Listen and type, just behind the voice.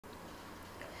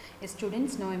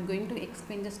Students, now I am going to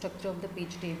explain the structure of the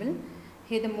page table.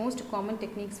 Here the most common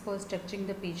techniques for structuring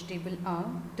the page table are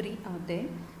three are there.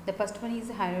 The first one is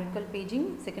hierarchical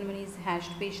paging, second one is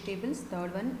hashed page tables,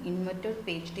 third one inverted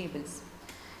page tables.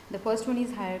 The first one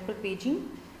is hierarchical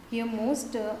paging. Here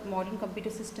most modern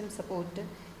computer systems support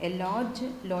a large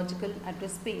logical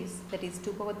address space, that is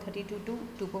 2 power 32 to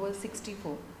 2 power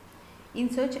 64. In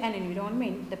such an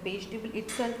environment, the page table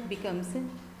itself becomes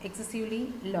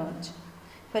excessively large.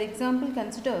 For example,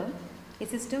 consider a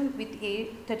system with a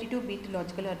 32-bit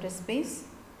logical address space.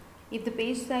 If the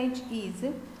page size is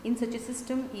in such a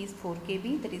system is 4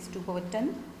 KB, that is 2 power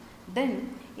 10,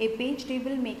 then a page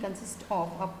table may consist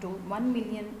of up to 1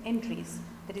 million entries,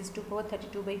 that is 2 power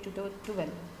 32 by 2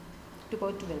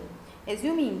 power 12,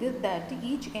 assuming that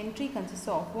each entry consists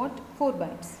of what? 4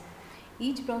 bytes.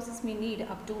 Each process may need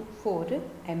up to 4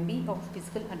 MB of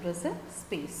physical address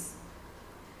space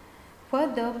for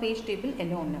the page table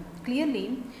alone.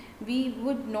 Clearly, we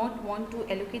would not want to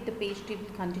allocate the page table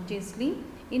continuously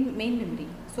in main memory.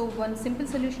 So, one simple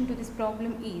solution to this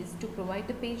problem is to provide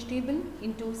the page table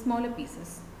into smaller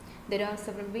pieces. There are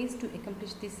several ways to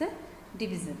accomplish this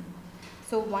division.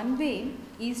 So, one way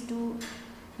is to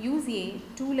use a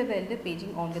two-level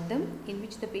paging algorithm in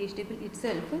which the page table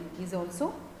itself is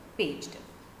also paged.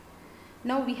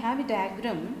 Now, we have a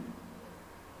diagram.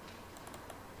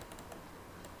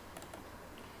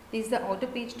 This is the outer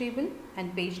page table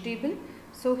and page table.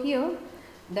 So here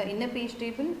the inner page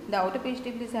table, the outer page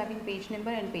table is having page number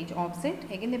and page offset.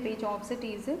 Again the page offset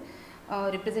is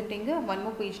representing one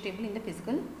more page table in the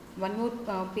physical, one more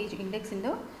page index in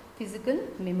the physical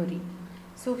memory.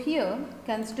 So here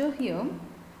consider here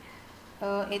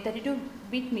a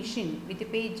 32-bit machine with a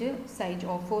page size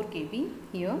of 4 KB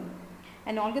here.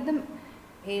 An algorithm,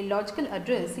 a logical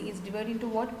address is divided into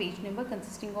what? Page number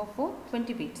consisting of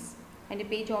 20 bits. And a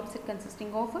page offset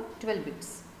consisting of 12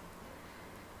 bits.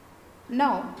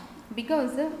 Now,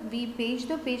 because we page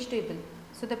the page table,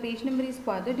 so the page number is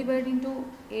further divided into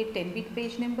a 10-bit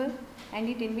page number and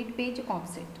a 10-bit page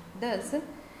offset. Thus,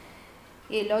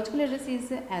 a logical address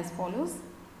is as follows.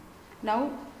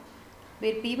 Now,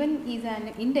 where P1 is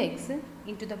an index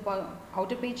into the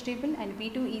outer page table and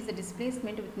P2 is a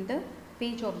displacement within the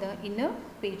page of the inner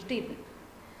page table.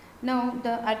 Now,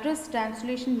 the address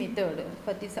translation method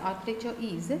for this architecture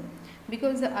is,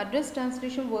 because the address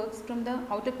translation works from the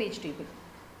outer page table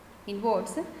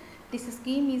inwards, this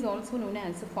scheme is also known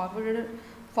as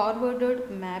forwarded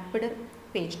mapped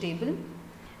page table,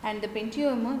 and the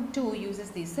Pentium 2 uses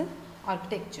this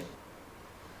architecture.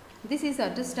 This is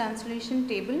address translation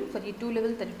table for a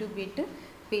two-level 32-bit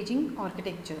paging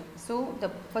architecture. So, the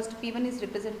first P1 is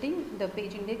representing the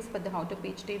page index for the outer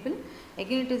page table.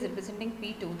 Again, it is representing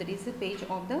P2, that is the page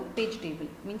of the page table,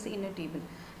 means inner table.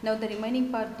 Now, the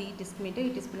remaining part D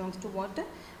discriminator, it is belongs to what?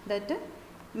 That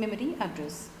memory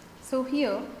address. So,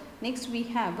 here next we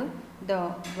have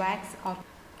the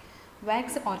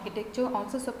VAX architecture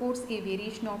also supports a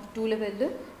variation of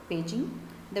two-level paging.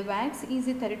 The VAX is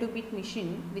a 32-bit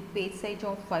machine with page size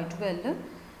of 512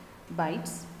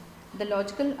 bytes. The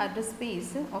logical address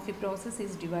space of a process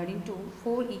is divided into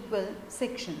 4 equal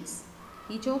sections,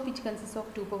 each of which consists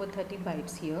of 2 power 30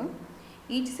 bytes here.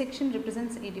 Each section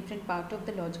represents a different part of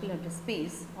the logical address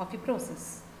space of a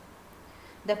process.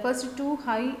 The first 2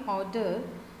 high order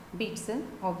bits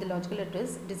of the logical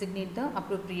address designate the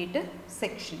appropriate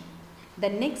section. The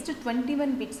next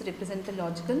 21 bits represent the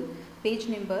logical page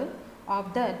number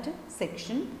of that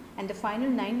section, and the final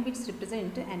 9 bits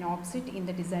represent an offset in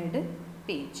the desired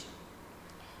page.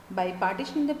 By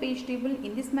partitioning the page table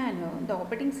in this manner, the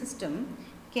operating system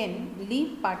can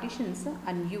leave partitions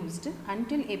unused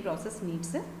until a process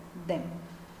needs them.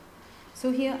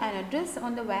 So here an address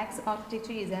on the VAX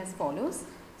architecture is as follows.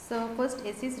 So first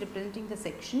S is representing the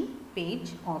section,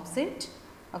 page, offset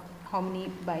of how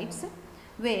many bytes,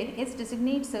 where S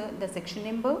designates the section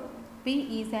number,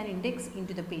 P is an index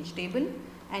into the page table,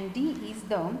 and D is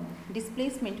the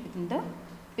displacement within the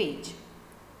page.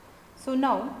 So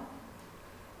now,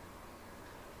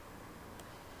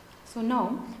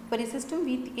 for a system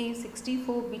with a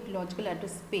 64-bit logical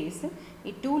address space,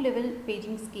 a two-level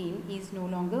paging scheme is no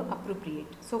longer appropriate.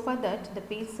 So for that, the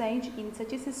page size in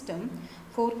such a system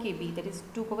 4 KB, that is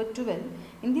 2 power 12.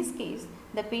 In this case,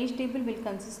 the page table will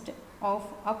consist of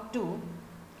up to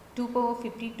 2 power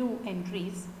 52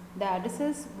 entries. The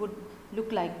addresses would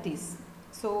look like this.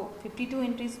 So 52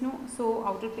 entries, no. So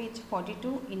outer page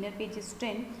 42, inner page is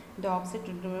 10. The offset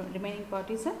remaining part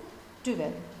is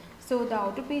 12. So the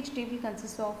outer page table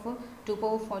consists of 2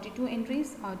 power 42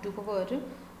 entries or 2 power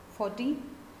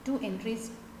 42 entries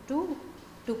to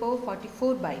 2 power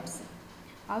 44 bytes.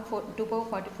 are 2 power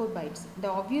 44 bytes. The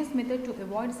obvious method to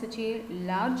avoid such a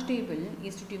large table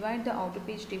is to divide the outer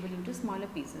page table into smaller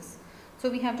pieces. So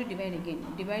we have to divide again.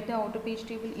 Divide the outer page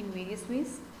table in various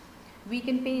ways. We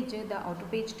can page the outer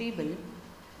page table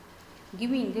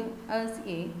giving us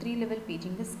a 3-level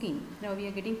paging scheme. Now we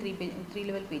are getting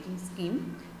 3-level paging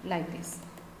scheme like this.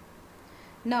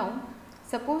 Now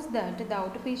suppose that the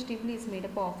outer page table is made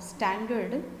up of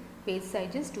standard page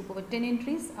sizes 2 power 10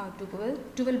 entries or 2 power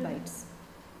 12 bytes.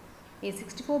 A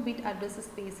 64-bit address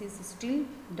space is still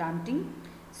daunting.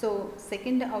 So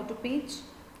second outer page,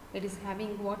 it is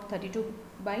having what, 32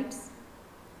 bytes.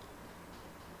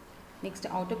 Next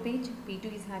outer page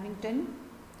P2 is having 10.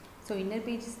 So inner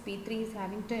page P3 is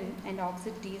having 10 and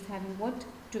offset D is having what,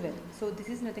 12. So this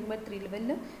is nothing but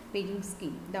 3-level paging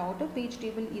scheme. The outer page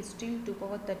table is still 2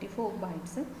 power 34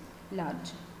 bytes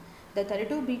large. The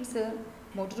 32 bits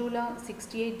Motorola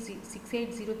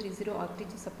 68030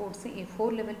 architecture supports a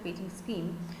 4-level paging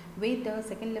scheme where the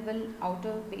second level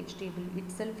outer page table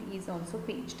itself is also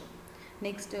paged.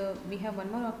 Next we have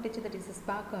one more architecture, that is a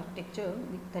Spark architecture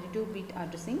with 32-bit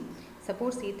addressing,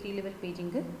 supports a 3-level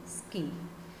paging scheme.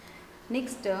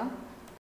 Next